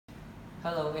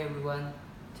Hello everyone,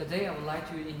 today I would like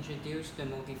to introduce the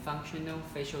multifunctional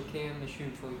facial care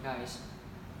machine for you guys.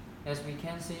 As we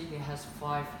can see, it has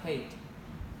 5 heads.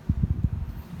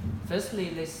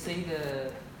 Firstly, let's see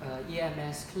the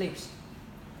EMS clips.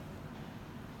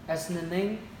 As the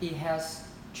name, it has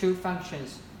 2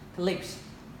 functions: clips,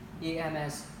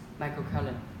 EMS,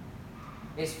 microcurrent.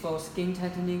 It's for skin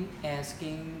tightening and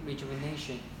skin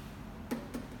rejuvenation.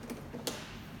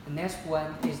 The next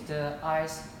one is the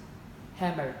ice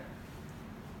hammer.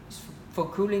 It's for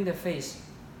cooling the face,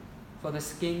 for the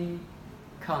skin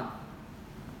con.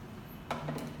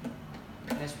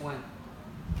 Next one.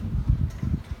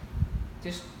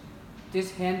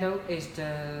 This handle is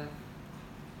the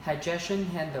hydration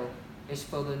handle. It's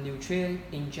for the nutrient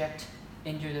inject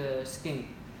into the skin,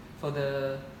 for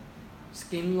the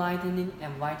skin lightening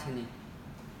and whitening.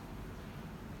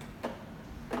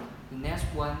 The next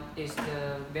one is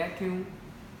the vacuum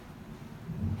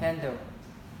handle.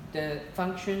 The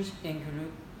functions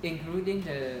including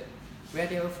the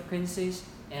radio frequencies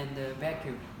and the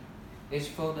vacuum. Is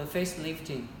for the face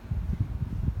lifting.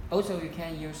 Also, you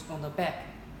can use on the back.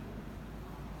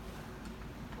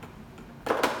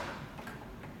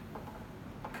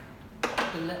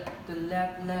 The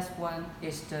last one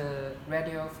is the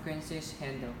radio frequencies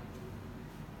handle.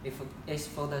 It's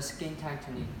for the skin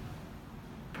tightening.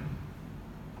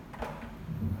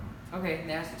 Okay,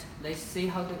 next, let's see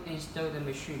how to install the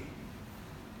machine.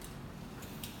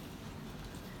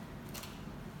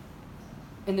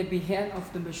 In the behind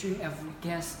of the machine,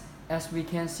 as we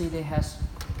can see, it has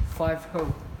 5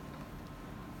 holes.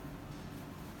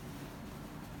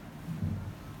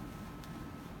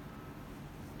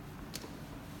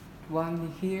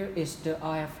 One here is the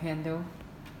IF handle.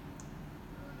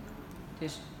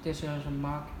 This is a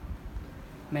mark.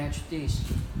 Match this.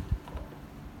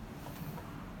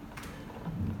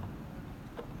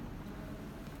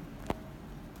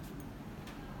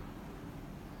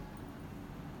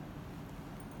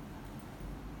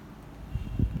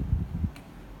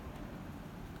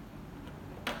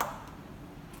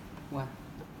 One.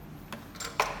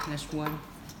 Next one.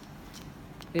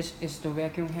 This is the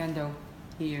vacuum handle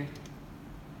here.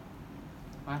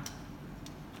 One.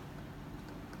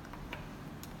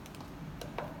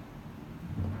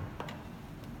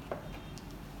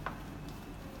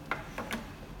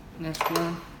 Next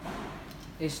one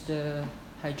is the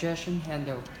hydration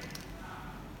handle.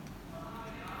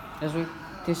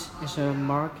 This is a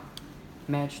mark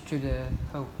matched to the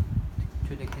hole,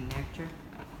 to the connector.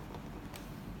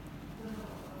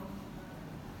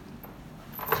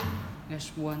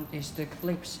 Next one is the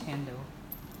clips handle,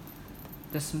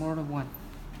 the smaller one.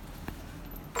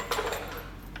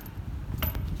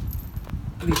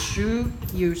 We should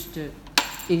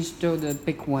install the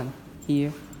big one.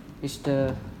 Here is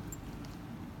the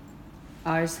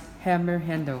ice hammer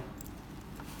handle.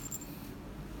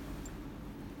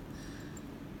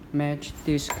 Match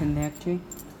this connector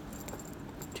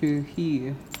to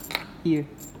here.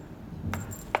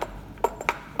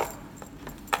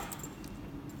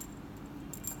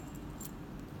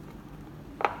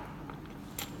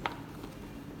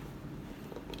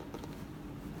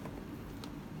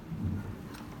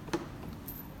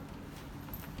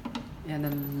 And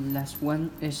the last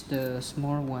one is the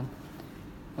small one,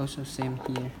 also same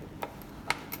here.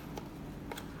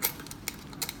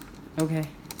 Okay.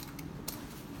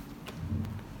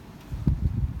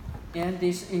 And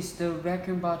this is the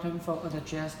vacuum button for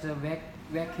adjust the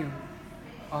vacuum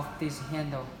of this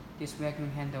handle, this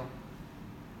vacuum handle,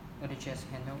 adjust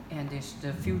handle. And this is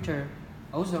the filter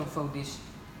also for this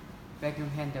vacuum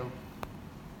handle.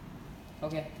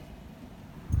 Okay.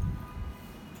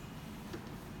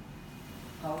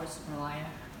 Power supply.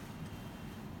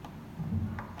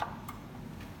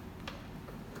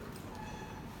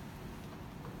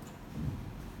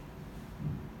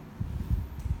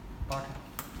 Button.